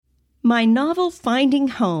My novel, Finding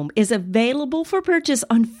Home, is available for purchase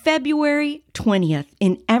on February 20th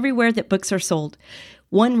in everywhere that books are sold.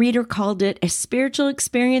 One reader called it a spiritual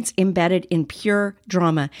experience embedded in pure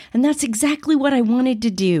drama, and that's exactly what I wanted to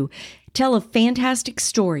do. Tell a fantastic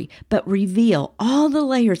story, but reveal all the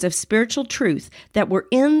layers of spiritual truth that were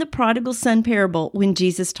in the prodigal son parable when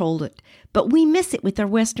Jesus told it. But we miss it with our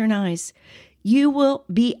Western eyes. You will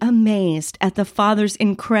be amazed at the Father's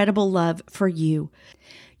incredible love for you.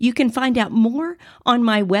 You can find out more on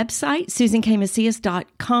my website,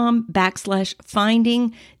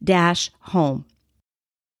 susankmacias.com/finding-home.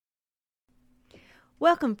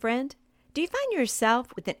 Welcome, friend. Do you find yourself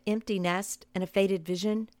with an empty nest and a faded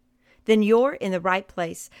vision? Then you're in the right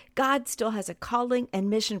place. God still has a calling and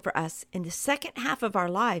mission for us in the second half of our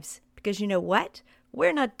lives, because you know what?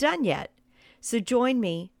 We're not done yet. So join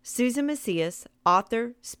me, Susan Macias,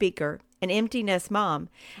 author, speaker, an empty nest mom,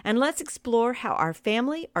 and let's explore how our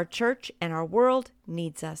family, our church, and our world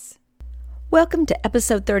needs us. Welcome to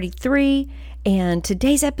episode 33, and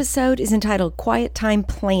today's episode is entitled Quiet Time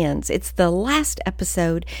Plans. It's the last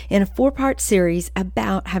episode in a 4-part series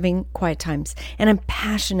about having quiet times, and I'm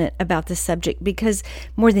passionate about this subject because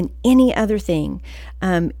more than any other thing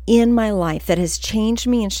in my life that has changed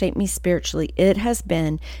me and shaped me spiritually, it has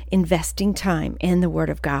been investing time in the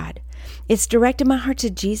Word of God. It's directed my heart to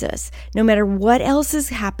Jesus. No matter what else is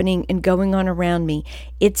happening and going on around me,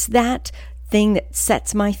 it's that thing that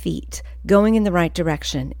sets my feet going in the right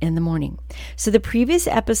direction in the morning. So the previous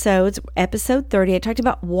episodes, episode 30, I talked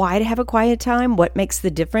about why to have a quiet time, what makes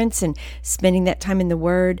the difference in spending that time in the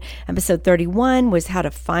Word. Episode 31 was how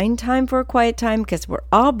to find time for a quiet time, because we're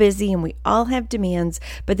all busy and we all have demands,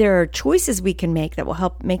 but there are choices we can make that will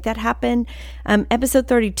help make that happen. Episode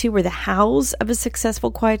 32 were the hows of a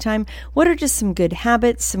successful quiet time. What are just some good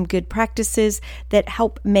habits, some good practices that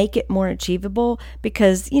help make it more achievable?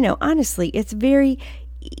 Because, honestly, it's a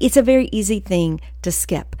very easy thing to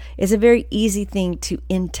skip. It's a very easy thing to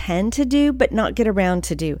intend to do, but not get around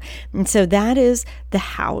to do. And so that is the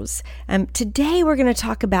hows. Today we're going to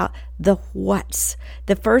talk about the whats.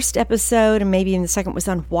 The first episode, and maybe in the second, was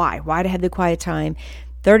on why to have the quiet time.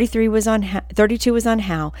 32 was on how.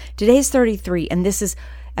 Today's 33, and this is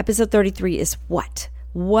episode 33 is what.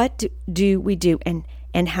 What do we do, and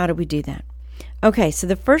how do we do that? Okay, so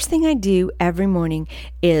the first thing I do every morning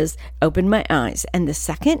is open my eyes. And the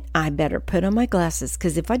second, I better put on my glasses,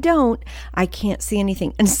 because if I don't, I can't see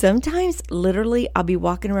anything. And sometimes, literally, I'll be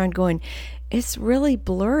walking around going, it's really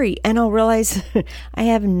blurry. And I'll realize I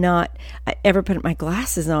have not ever put my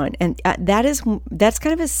glasses on. And that's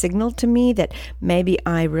kind of a signal to me that maybe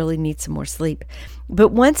I really need some more sleep. But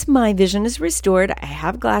once my vision is restored, I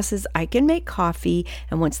have glasses, I can make coffee.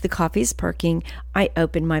 And once the coffee is perking, I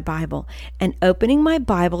open my Bible. And opening my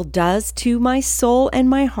Bible does to my soul and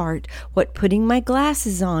my heart what putting my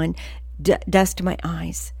glasses on does to my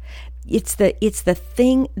eyes. It's the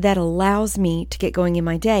thing that allows me to get going in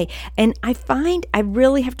my day. And I find I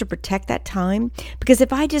really have to protect that time, because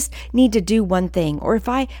if I just need to do one thing, or if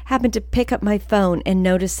I happen to pick up my phone and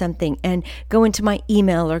notice something and go into my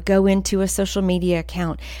email or go into a social media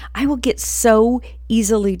account, I will get so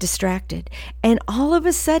easily distracted. And all of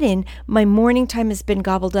a sudden, my morning time has been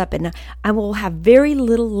gobbled up, and I will have very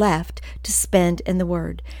little left to spend in the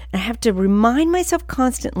Word. And I have to remind myself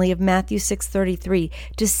constantly of Matthew 6:33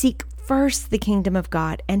 to seek first the kingdom of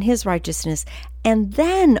God and His righteousness, and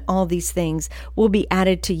then all these things will be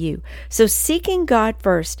added to you. So seeking God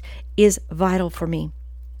first is vital for me.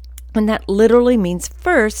 And that literally means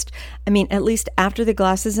first, at least after the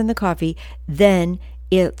glasses and the coffee, then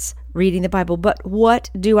it's reading the Bible. But what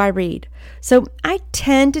do I read? So I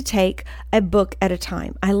tend to take a book at a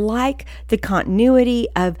time. I like the continuity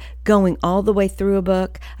of going all the way through a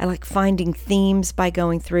book. I like finding themes by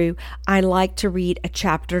going through. I like to read a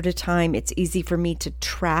chapter at a time. It's easy for me to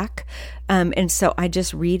track. And so I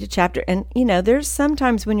just read a chapter. And, there's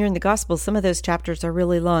sometimes when you're in the gospel, some of those chapters are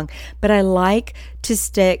really long. But I like to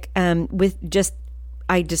stick with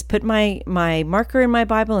I just put my marker in my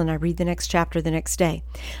Bible and I read the next chapter the next day.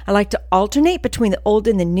 I like to alternate between the Old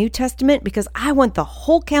and the New Testament, because I want the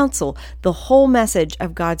whole counsel, the whole message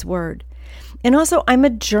of God's Word. And also, I'm a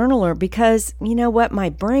journaler, because you know what? My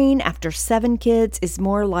brain after 7 kids is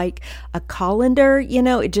more like a colander.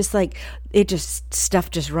 Stuff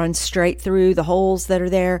just runs straight through the holes that are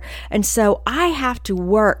there. And so I have to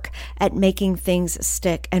work at making things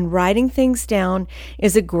stick, and writing things down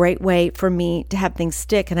is a great way for me to have things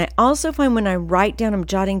stick. And I also find when I write down, I'm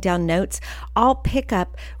jotting down notes, I'll pick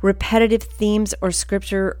up repetitive themes or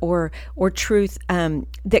scripture or truth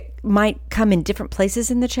that might come in different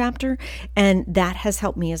places in the chapter. And that has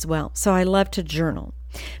helped me as well. So I love to journal.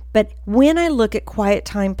 But when I look at quiet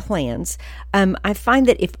time plans, I find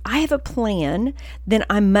that if I have a plan, then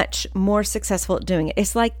I'm much more successful at doing it.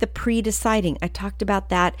 It's like the pre-deciding. I talked about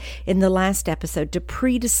that in the last episode. To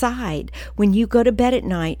pre-decide, when you go to bed at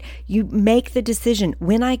night, you make the decision,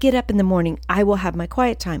 when I get up in the morning, I will have my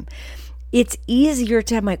quiet time. It's easier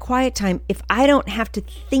to have my quiet time if I don't have to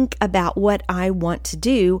think about what I want to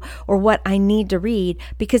do or what I need to read,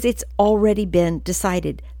 because it's already been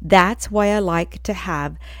decided. That's why I like to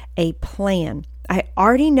have a plan. I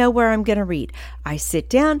already know where I'm going to read. I sit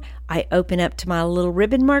down, I open up to my little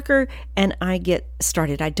ribbon marker, and I get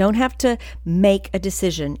started. I don't have to make a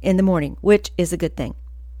decision in the morning, which is a good thing.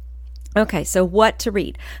 Okay, so what to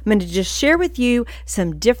read? I'm going to just share with you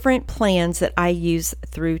some different plans that I use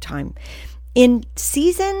through time. In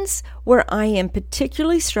seasons where I am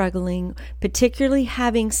particularly struggling, particularly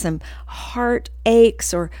having some heart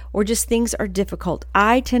aches or just things are difficult,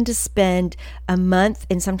 I tend to spend a month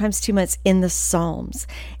and sometimes 2 months in the Psalms.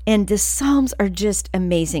 And the Psalms are just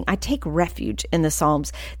amazing. I take refuge in the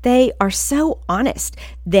Psalms. They are so honest.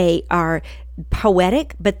 They are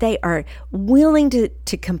poetic, but they are willing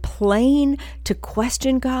to complain, to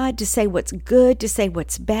question God, to say what's good, to say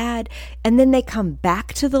what's bad. And then they come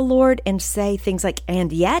back to the Lord and say things like,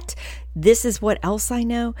 and yet, this is what else I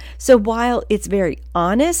know. So while it's very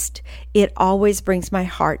honest, it always brings my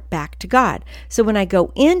heart back to God. So when I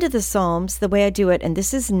go into the Psalms, the way I do it, and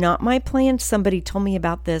this is not my plan, somebody told me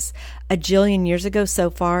about this a jillion years ago so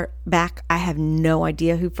far back. I have no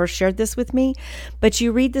idea who first shared this with me, but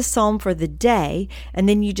you read the Psalm for the day, and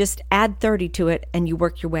then you just add 30 to it, and you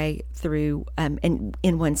work your way through in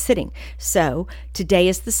one sitting. So today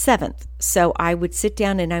is the 7th. So I would sit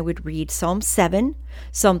down and I would read Psalm 7,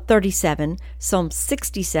 Psalm 37, Psalm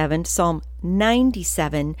 67, Psalm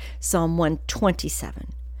 97, Psalm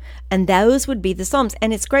 127. And those would be the Psalms.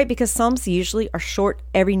 And it's great because Psalms usually are short.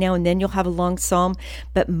 Every now and then you'll have a long Psalm,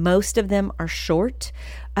 but most of them are short.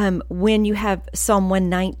 When you have Psalm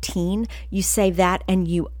 119, you save that and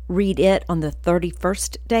you read it on the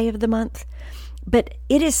 31st day of the month. But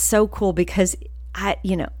it is so cool because I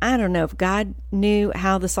don't know if God knew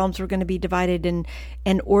how the Psalms were going to be divided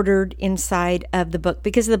and ordered inside of the book,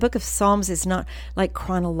 because the book of Psalms is not like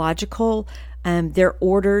chronological. They're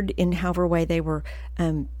ordered in however way they were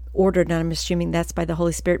ordered, and I'm assuming that's by the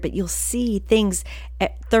Holy Spirit, but you'll see things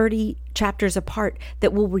at 30 chapters apart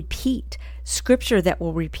that will repeat, scripture that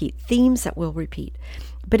will repeat, themes that will repeat.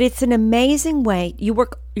 But it's an amazing way. You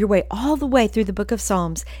work your way all the way through the book of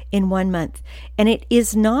Psalms in 1 month. And it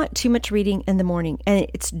is not too much reading in the morning. And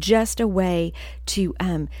it's just a way to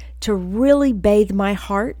really bathe my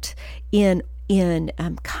heart in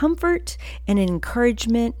comfort and in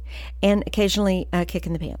encouragement, and occasionally a kick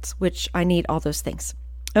in the pants, which I need all those things.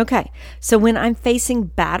 Okay, so when I'm facing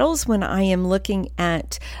battles, when I am looking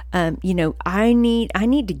at, I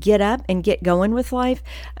need to get up and get going with life,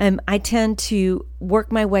 I tend to work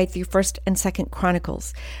my way through 1st and 2nd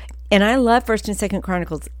Chronicles. And I love 1st and 2nd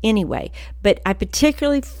Chronicles anyway, but I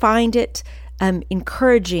particularly find it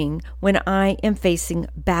encouraging when I am facing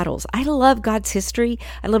battles. I love God's history.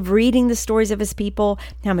 I love reading the stories of his people,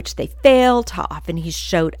 how much they failed, how often he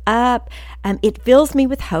showed up. It fills me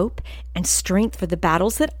with hope and strength for the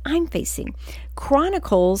battles that I'm facing.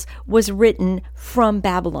 Chronicles was written from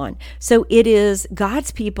Babylon. So it is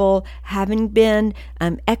God's people having been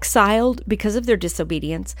exiled because of their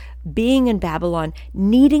disobedience, being in Babylon,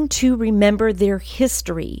 needing to remember their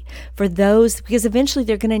history for those, because eventually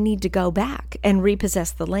they're going to need to go back and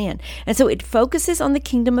repossess the land. And so it focuses on the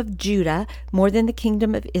kingdom of Judah more than the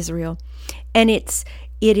kingdom of Israel. And it's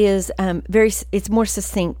more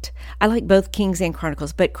succinct. I like both Kings and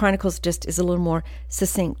Chronicles, but Chronicles just is a little more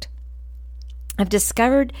succinct. I've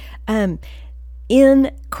discovered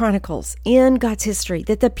in Chronicles, in God's history,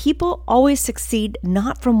 that the people always succeed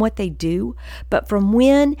not from what they do, but from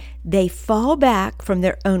when they fall back from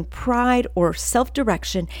their own pride or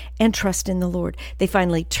self-direction and trust in the Lord. They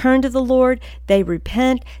finally turn to the Lord, they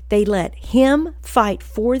repent, they let him fight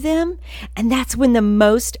for them, and that's when the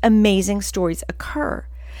most amazing stories occur.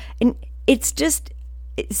 And it's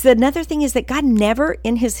another thing is that God never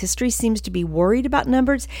in his history seems to be worried about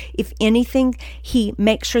numbers. If anything, he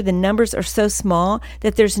makes sure the numbers are so small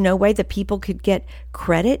that there's no way the people could get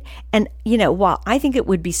credit. And, while I think it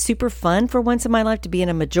would be super fun for once in my life to be in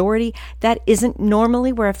a majority, that isn't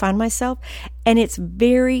normally where I find myself. And it's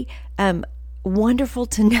very wonderful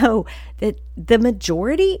to know that the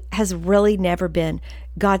majority has really never been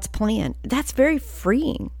God's plan. That's very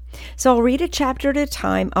freeing. So I'll read a chapter at a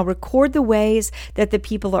time. I'll record the ways that the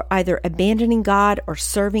people are either abandoning God or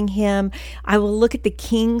serving Him. I will look at the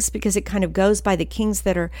kings because it kind of goes by the kings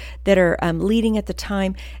that are leading at the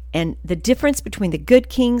time, and the difference between the good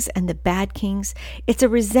kings and the bad kings. It's a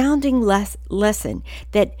resounding lesson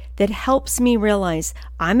that helps me realize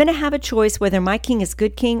I'm going to have a choice whether my king is a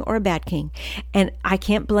good king or a bad king. And I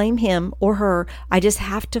can't blame him or her. I just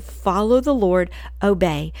have to follow the Lord,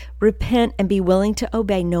 obey, repent, and be willing to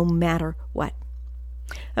obey no matter what.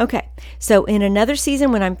 Okay, so in another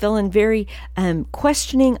season when I'm feeling very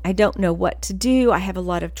questioning, I don't know what to do, I have a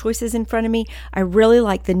lot of choices in front of me, I really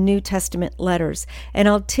like the New Testament letters, and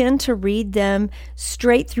I'll tend to read them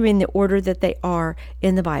straight through in the order that they are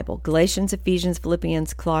in the Bible. Galatians, Ephesians,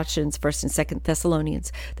 Philippians, Colossians, 1st and 2nd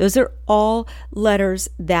Thessalonians. Those are all letters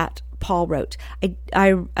that Paul wrote.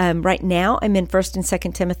 I right now I'm in 1st and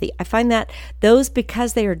 2nd Timothy. I find that those,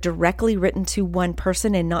 because they are directly written to one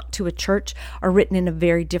person and not to a church, are written in a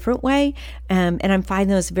very different way, and I'm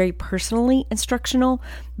finding those very personally instructional.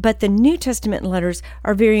 But the New Testament letters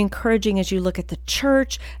are very encouraging as you look at the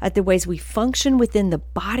church, at the ways we function within the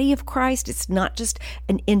body of Christ. It's not just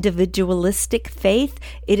an individualistic faith,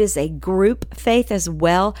 it is a group faith as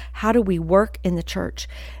well. How do we work in the church?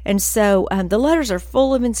 And so the letters are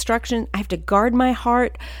full of instruction. I have to guard my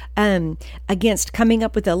heart against coming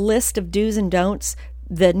up with a list of do's and don'ts.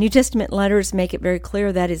 The New Testament letters make it very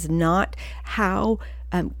clear that is not how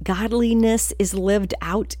godliness is lived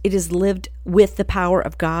out. It is lived with the power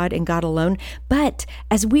of God and God alone. But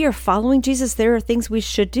as we are following Jesus, there are things we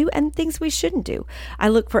should do and things we shouldn't do. I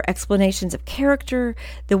look for explanations of character,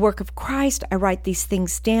 the work of Christ. I write these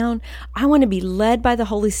things down. I want to be led by the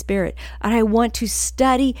Holy Spirit, and I want to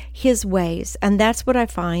study His ways. And that's what I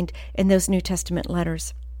find in those New Testament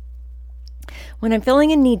letters. When I'm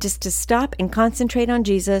feeling a need just to stop and concentrate on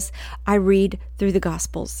Jesus, I read through the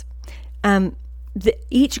Gospels.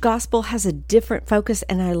 Each gospel has a different focus,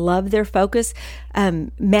 and I love their focus.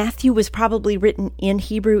 Matthew was probably written in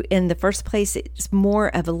Hebrew in the first place. It's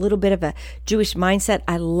more of a little bit of a Jewish mindset.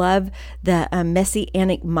 I love the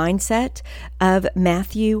messianic mindset of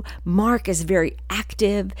Matthew. Mark is very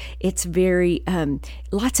active. It's very,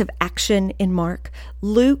 lots of action in Mark.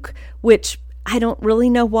 Luke, which I don't really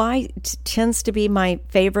know why, it tends to be my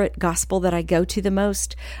favorite gospel that I go to the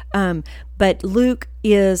most. But Luke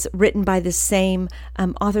is written by the same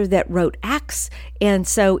author that wrote Acts, and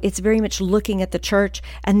so it's very much looking at the church.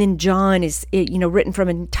 And then John is, written from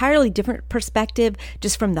an entirely different perspective,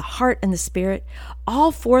 just from the heart and the spirit.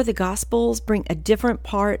 All four of the Gospels bring a different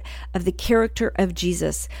part of the character of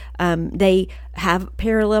Jesus. They have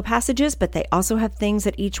parallel passages, but they also have things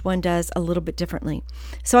that each one does a little bit differently.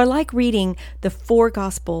 So I like reading the four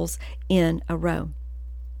Gospels in a row.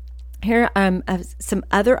 Here are some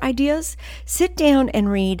other ideas. Sit down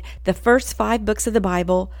and read the first 5 books of the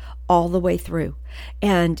Bible all the way through.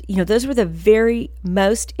 And, those were the very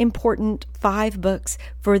most important 5 books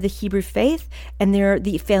for the Hebrew faith, and they're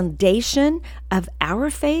the foundation of our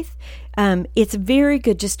faith. It's very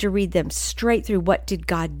good just to read them straight through. What did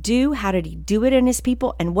God do? How did He do it in His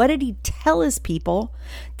people? And what did He tell His people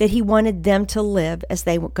that He wanted them to live as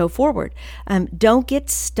they go forward? Don't get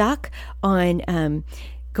stuck on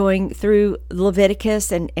going through Leviticus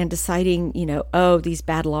and deciding, these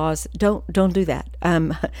bad laws. Don't do that.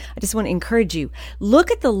 I just want to encourage you. Look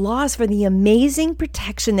at the laws for the amazing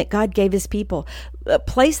protection that God gave His people.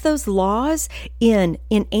 Place those laws in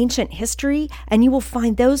ancient history, and you will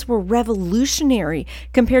find those were revolutionary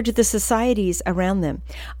compared to the societies around them.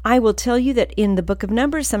 I will tell you that in the book of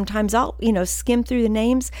Numbers, sometimes I'll, skim through the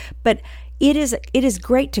names, but it is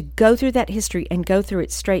great to go through that history and go through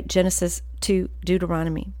it straight, Genesis to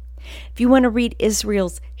Deuteronomy. If you want to read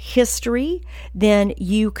Israel's history, then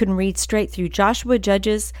you can read straight through Joshua,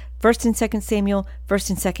 Judges, 1st and 2nd Samuel, 1st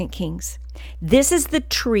and 2nd Kings. This is the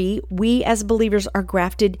tree we as believers are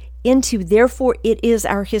grafted into. Therefore, it is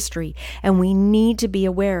our history, and we need to be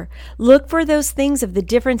aware. Look for those things of the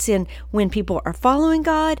difference in when people are following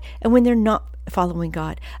God and when they're not following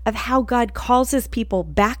God, of how God calls His people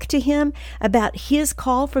back to Him, about His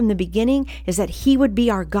call from the beginning is that He would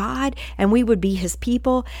be our God and we would be His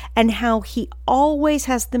people, and how He always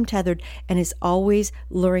has them tethered and is always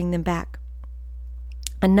luring them back.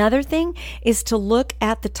 Another thing is to look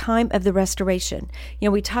at the time of the restoration.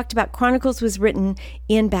 We talked about Chronicles was written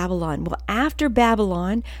in Babylon. Well, after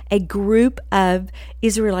Babylon, a group of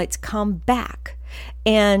Israelites come back.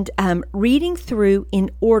 And reading through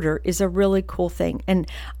in order is a really cool thing. And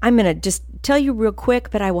I'm going to just tell you real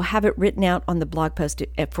quick, but I will have it written out on the blog post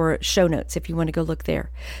for show notes if you want to go look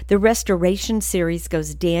there. The Restoration series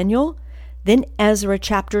goes Daniel, then Ezra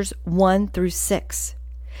chapters 1 through 6.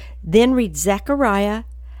 Then read Zechariah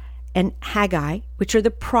and Haggai, which are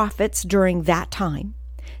the prophets during that time.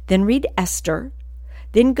 Then read Esther.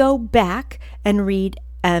 Then go back and read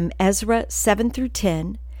Ezra 7 through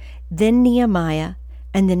 10, then Nehemiah,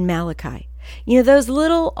 and then Malachi. Those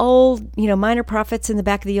little old, minor prophets in the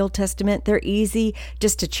back of the Old Testament, they're easy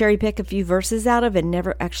just to cherry pick a few verses out of and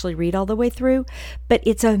never actually read all the way through. But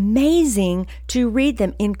it's amazing to read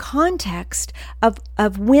them in context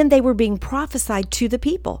of when they were being prophesied to the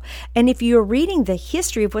people. And if you're reading the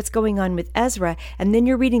history of what's going on with Ezra, and then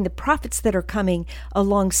you're reading the prophets that are coming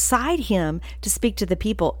alongside him to speak to the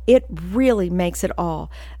people, it really makes it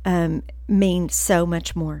all mean so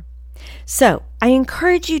much more. So I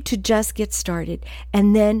encourage you to just get started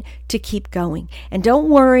and then to keep going. And don't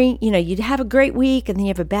worry, you'd have a great week and then you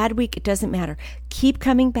have a bad week. It doesn't matter. Keep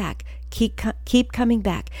coming back. Keep coming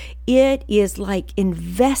back. It is like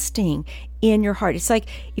investing in your heart. It's like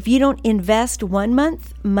if you don't invest 1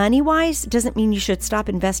 month money-wise, it doesn't mean you should stop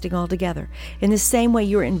investing altogether. In the same way,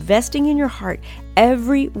 you're investing in your heart.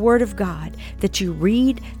 Every word of God that you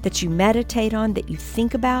read, that you meditate on, that you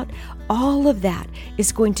think about, all of that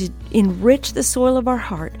is going to enrich the soil of our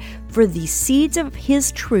heart for the seeds of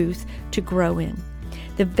His truth to grow in.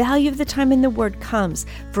 The value of the time in the Word comes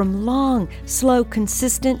from long, slow,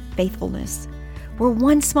 consistent faithfulness, where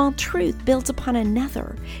one small truth builds upon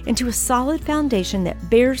another into a solid foundation that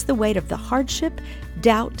bears the weight of the hardship,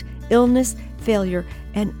 doubt, illness, failure,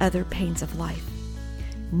 and other pains of life.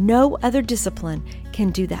 No other discipline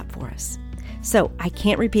can do that for us. So I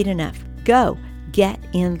can't repeat enough. Go get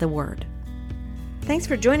in the Word. Thanks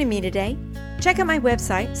for joining me today. Check out my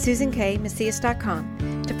website,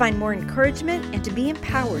 SusanKMacias.com, to find more encouragement and to be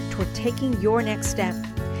empowered toward taking your next step.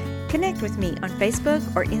 Connect with me on Facebook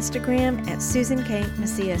or Instagram at Susan K.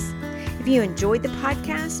 Macias. If you enjoyed the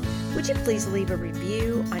podcast, would you please leave a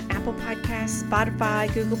review on Apple Podcasts,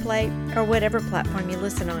 Spotify, Google Play, or whatever platform you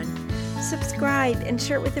listen on? Subscribe and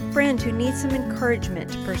share it with a friend who needs some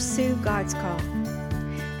encouragement to pursue God's call.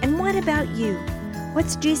 And what about you?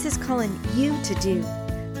 What's Jesus calling you to do?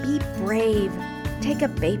 Be brave. Take a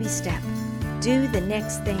baby step. Do the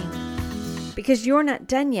next thing. Because you're not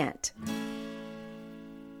done yet.